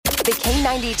The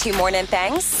K92 Morning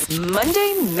Thangs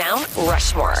Monday Mount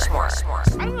Rushmore.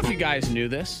 I don't know if you guys knew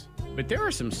this, but there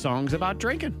are some songs about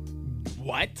drinking.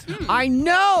 What? I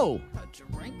know.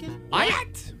 Drinking?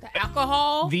 What? The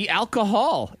alcohol? The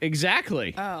alcohol,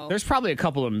 exactly. Oh. There's probably a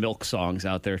couple of milk songs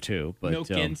out there too, but Milk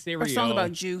and Or cereal. a song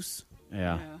about juice.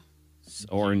 yeah,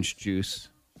 orange juice,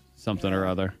 something or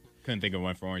other. Couldn't think of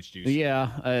one for orange juice.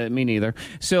 Yeah, me neither.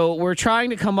 So we're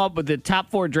trying to come up with the top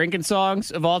 4 drinking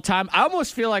songs of all time. I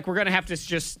almost feel like we're going to have to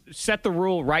just set the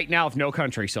rule right now of no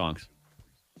country songs.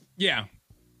 Yeah.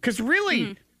 Because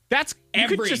really, that's... you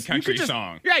could Every country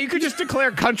song. Yeah, you could just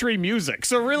declare country music.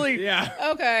 So really... Yeah.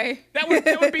 Okay. That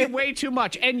would be way too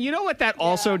much. And you know what that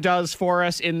also does for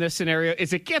us in this scenario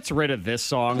is it gets rid of this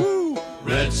song.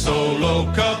 Red Solo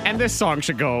Cup, And this song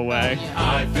should go away.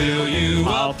 I fill you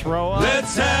I'll up. throw up.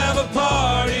 Let's have a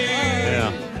party.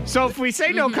 Yeah. So if we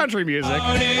say no country music,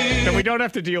 then we don't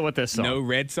have to deal with this song. No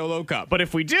red solo cup. But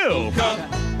if we do,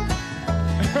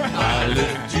 I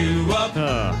lift you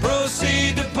up.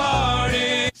 Proceed to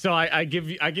party. so I give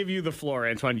you the floor,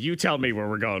 Antoine. You tell me where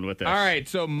we're going with this. All right,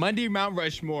 so Monday Mount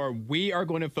Rushmore, we are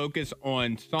going to focus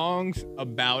on songs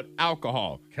about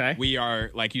alcohol. Okay. We are,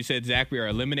 like you said, Zach, we are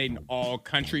eliminating all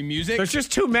country music. There's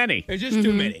just too many. There's just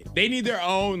too many. They need their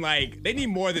own, they need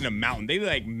more than a mountain. They need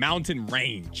like mountain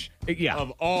range Yeah.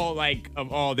 of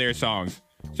all their songs.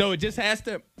 So it has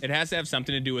to have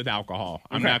something to do with alcohol.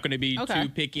 I'm Okay. not going to be Okay. too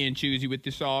picky and choosy with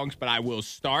the songs, but I will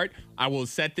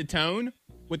set the tone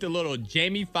with a little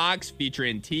Jamie Foxx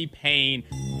featuring T-Pain,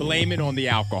 Blame It on the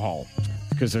Alcohol.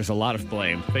 Because there's a lot of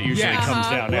blame that usually Yes. comes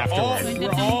down afterwards.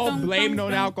 We're all blaming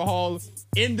on alcohol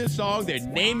in the song. They're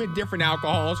naming different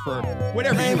alcohols for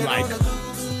whatever you like.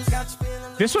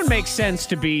 This one makes sense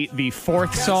to be the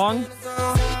 4th song.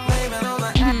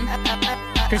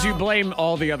 Because you blame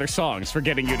all the other songs for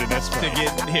getting you to this To point.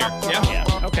 get here. Yeah.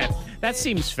 Yeah, okay. That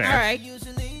seems fair. All right.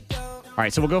 All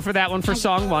right, so we'll go for that one for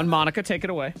song 1. Monica, take it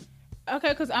away. Okay,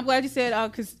 because I'm glad you said,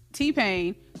 because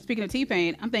T-Pain, speaking of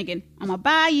T-Pain, I'm thinking, I'm going to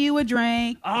buy you a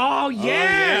drink. Oh,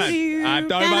 Yeah. yes! I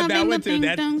thought about that one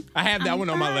too. I have that one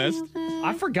on my list.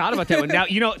 I forgot about that one. Now,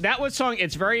 that one song,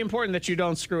 it's very important that you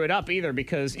don't screw it up either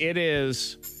because it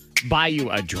is buy you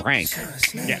a drink.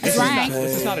 Yeah, this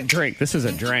is not a drink. This is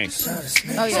a drink.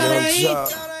 Oh, yeah.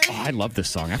 Oh, I love this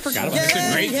song. I forgot about It's it.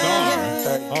 a great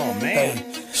song. Oh, man.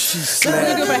 We're going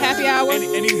to do it for happy hour.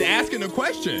 And he's asking a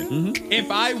question.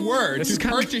 If I were This to is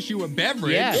kinda- purchase you a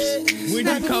beverage, Yes. would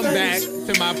you come back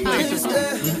to my place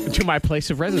of To my place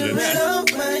of residence.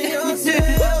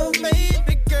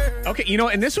 Okay,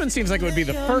 and this one seems like it would be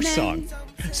the first song.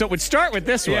 So it would start with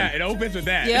this one. Yeah, it opens with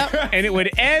that. Yep. And it would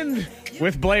end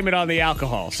with blame it on the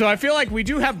alcohol. So I feel like we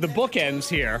do have the bookends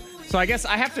here. So I guess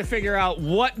I have to figure out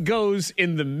what goes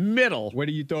in the middle What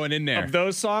are you throwing in there? of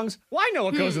those songs. Well, I know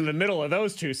what goes in the middle of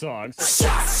those 2 songs.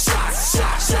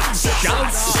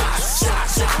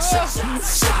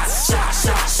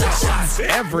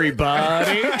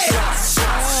 Everybody.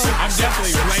 I'm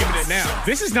definitely blaming it now.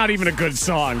 This is not even a good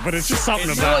song, but it's just something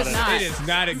about it. It is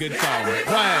not a good song.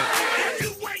 But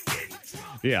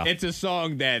Yeah, it's a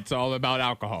song that's all about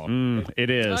alcohol. it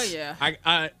is. Oh, yeah.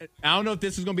 I don't know if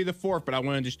this is going to be the 4th, but I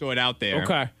want to just throw it out there.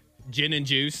 Okay. Gin and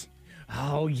Juice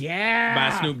Oh, yeah.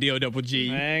 by Snoop D-O-double-G.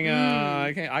 Hang on,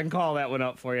 I can call that one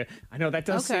up for you. I know that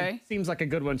does Okay. seems like a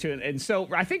good one too. And so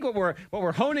I think what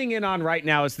we're honing in on right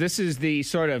now is this is the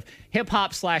sort of hip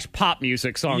hop / pop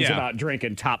music songs Yeah. about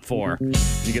drinking top 4.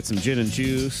 You get some gin and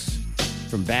juice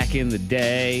from back in the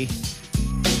day.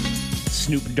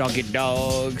 Snoop Doggy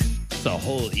Dogg. It's a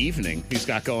whole evening he's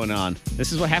got going on.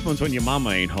 This is what happens when your mama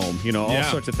ain't home. All Yeah.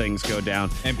 sorts of things go down.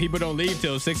 And people don't leave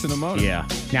till 6 in the morning. Yeah.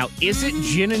 Now, is it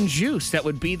gin and juice that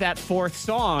would be that 4th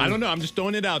song? I don't know. I'm just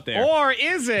throwing it out there. Or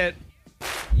is it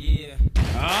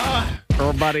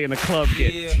everybody in the club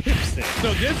get tipsy?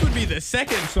 So this would be the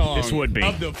second song This would be.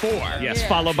 of the 4. Yes, Yeah.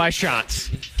 followed by shots.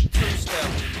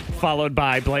 Followed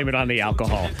by blame it on the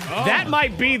alcohol. That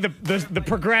might be the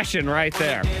progression right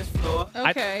there.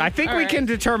 Okay. I think All we right. can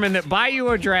determine that buy you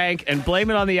a drink and blame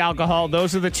it on the alcohol,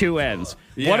 those are the 2 ends.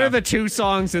 What Yeah. are the 2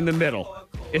 songs in the middle?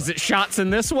 Is it shots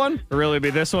in this one? Or really be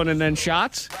this one and then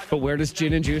shots? But where does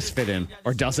gin and juice fit in?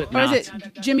 Or does it Or not? is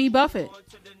it Jimmy Buffett?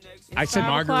 I said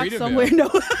 5 o'clock Margaritaville. somewhere? No.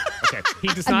 Okay, he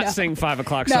does not No. sing 5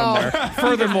 o'clock No. somewhere.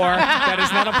 Furthermore, that is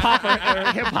not a pop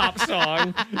or hip hop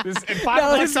song. And 5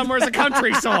 o'clock somewhere is a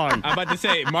country song. I'm about to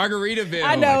say Margaritaville.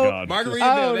 I know. Oh my God. Margaritaville,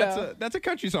 Oh, no. that's a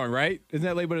country song, right? Isn't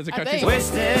that labeled as a I country think.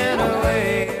 song?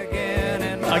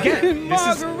 Again, this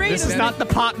Margarita. is not the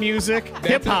pop music,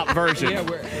 hip hop version. Yeah,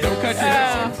 don't cut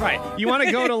yourself. Right. You want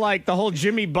to go to like the whole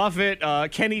Jimmy Buffett,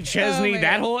 Kenny Chesney, my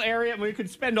that God. whole area? We could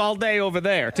spend all day over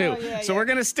there, too. So we're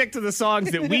going to stick to the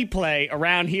songs that we play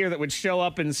around here that would show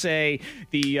up and say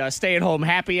the stay-at-home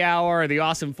happy hour or the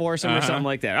awesome foursome or something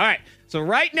like that. All right. So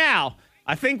right now,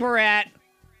 I think we're at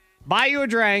Buy You a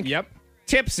Drink, Yep.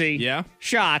 Tipsy, Yeah.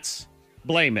 Shots,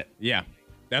 Blame It. Yeah.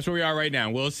 That's where we are right now.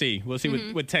 We'll see. We'll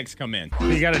see what texts come in.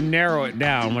 You got to narrow it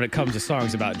down when it comes to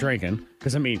songs about drinking.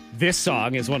 Because, I mean, this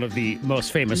song is one of the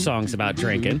most famous songs about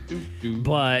drinking.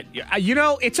 But, you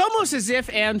know, it's almost as if,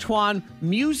 Antoine,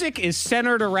 music is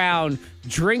centered around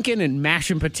drinking and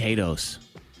mashing potatoes.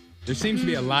 There seems to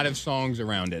be a lot of songs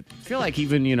around it. I feel like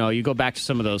even, you know, you go back to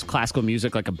some of those classical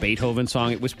music, like a Beethoven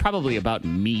song, it was probably about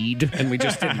mead, and we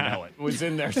just didn't know it. It was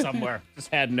in there somewhere. Just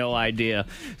had no idea.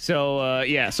 So,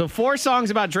 so 4 songs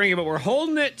about drinking, but we're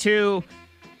holding it to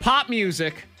pop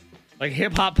music, like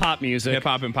hip-hop pop music.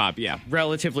 Hip-hop and pop, yeah.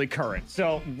 Relatively current.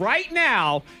 So right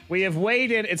now, we have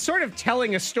weighed in. It's sort of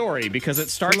telling a story because it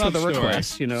starts with Love a story.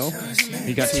 request, you know.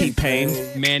 You got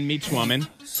T-Pain. Man meets woman.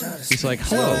 He's like,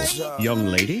 hello, young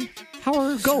lady. How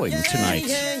are you going tonight?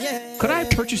 Could I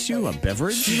purchase you a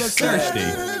beverage? You look thirsty.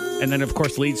 And then, of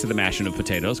course, leads to the mashing of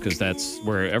potatoes because that's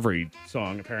where every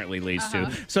song apparently leads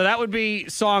to. So that would be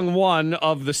song 1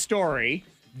 of the story.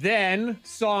 Then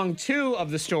song 2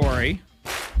 of the story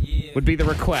would be the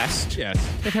request Yes.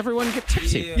 that everyone get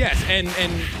tipsy. Yes, and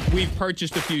we've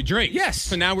purchased a few drinks. Yes.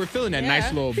 So now we're feeling that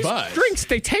nice little These buzz. drinks,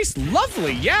 they taste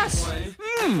lovely. Yes.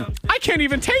 I can't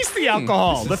even taste the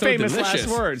alcohol. This The is so famous delicious.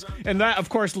 last words. And that, of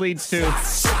course, leads to...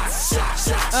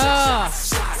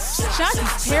 Shots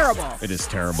is terrible. It is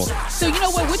terrible. So you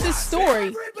know what? With this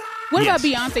story, what Yes.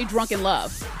 about Beyonce drunk in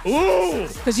love? Ooh.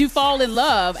 Because you fall in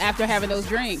love after having those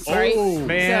drinks, right? Oh,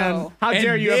 man. So, How And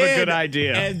dare you have a then- good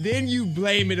idea. And then you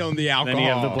blame it on the alcohol. Then you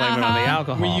have to blame it on the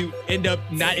alcohol. When you end up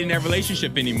not in that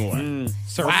relationship anymore.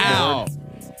 Surfboard. Wow.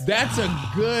 That's a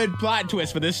good plot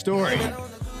twist for this story.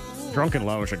 Drunken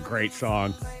Love is a great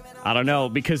song. I don't know,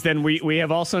 because then we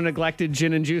have also neglected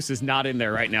Gin and Juice is not in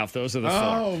there right now if those are the 4.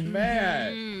 Oh,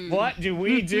 man. What do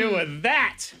we do with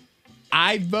that?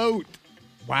 I vote.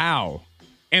 Wow.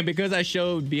 And because I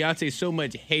showed Beyonce so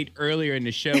much hate earlier in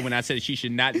the show when I said she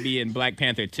should not be in Black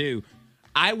Panther 2,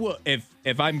 I will,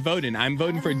 if I'm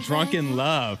voting for Drunken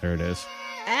Love. There it is.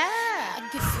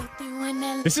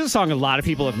 This is a song a lot of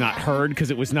people have not heard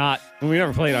because it was not, we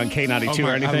never played it on K92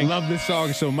 or anything. I love this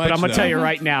song so much. But I'm going to though. tell you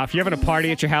right now, if you're having a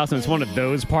party at your house and it's one of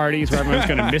those parties where everyone's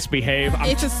going to misbehave, I'm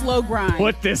it's a slow grind.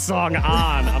 put this song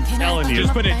on. I'm telling you.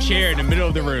 Just put a chair in the middle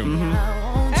of the room.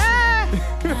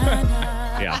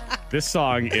 Yeah, this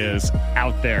song is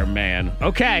out there, man.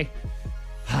 Okay.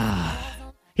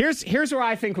 Here's where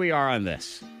I think we are on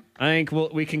this. I think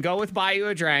we can go with Buy You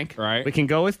a Drink. Right. We can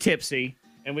go with Tipsy.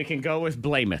 And we can go with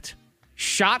Blame It.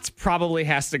 Shots probably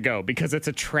has to go because it's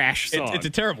a trash song. It's a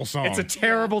terrible song. It's a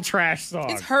terrible trash song.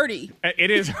 It's hurty.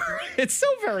 It is. It's so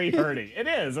very hurty. It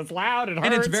is. It's loud. It hurts.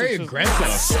 and it's very just-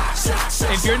 aggressive.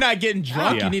 If you're not getting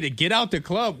drunk, Yeah. you need to get out the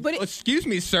club. But excuse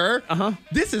me, sir.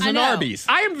 This is I an know. Arby's.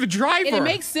 I am the driver. And it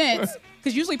makes sense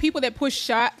because usually people that push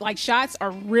shots are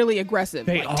really aggressive.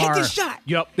 They Like, are. Take this shot.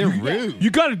 Yep. They're rude.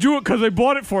 You got to do it because they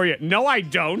bought it for you. No, I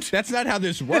don't. That's not how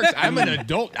this works. I'm an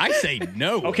adult. I say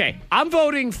no. Okay, I'm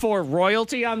voting for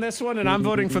royalty on this one, and I'm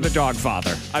voting for the dog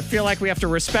father. I feel like we have to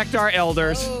respect our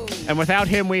elders, and without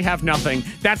him, we have nothing.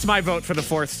 That's my vote for the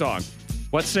 4th song.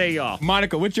 What say y'all?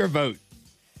 Monica, what's your vote?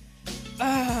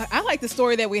 I like the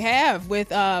story that we have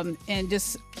with and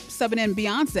just subbing in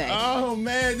Beyonce. Oh,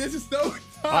 man. This is so tough.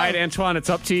 All right, Antoine, it's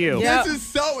up to you. Yeah. This is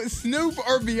so Snoop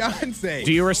or Beyonce.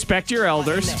 Do you respect your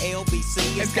elders,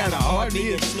 It's kind of hard.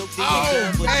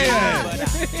 Oh,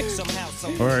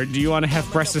 man. or do you want to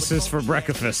have breakfasts for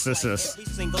breakfast? This is.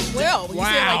 Well, when you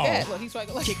say it Wow. like that, look, he's like,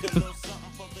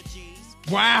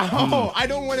 Wow. I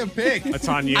don't want to pick. That's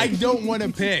on you. I don't want to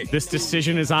pick. This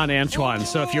decision is on Antoine.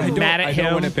 So if you're mad at I him,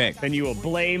 don't wanna pick. then you will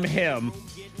blame him.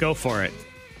 Go for it.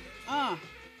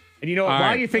 And you know what? All While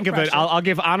right. you think of it, I'll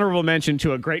give honorable mention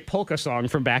to a great polka song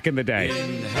from back in the day.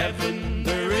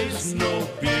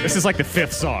 This is like the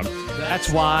 5th song. That's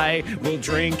why we'll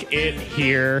drink it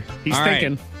here. He's All right.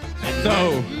 thinking.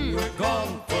 So,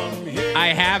 I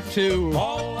have to.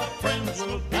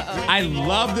 I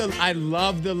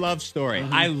love the love story.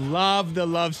 I love the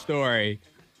love story.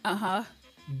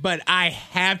 But I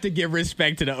have to give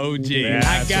respect to the OG. I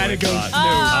that's gotta what go I Snoop.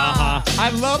 thought. I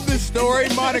love the story,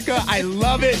 Monica. I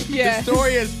love it. Yeah. The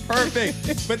story is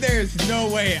perfect. But there's no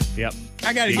way. Yep.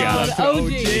 I gotta You give got love it. to OG.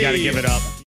 OG. You got to give it up.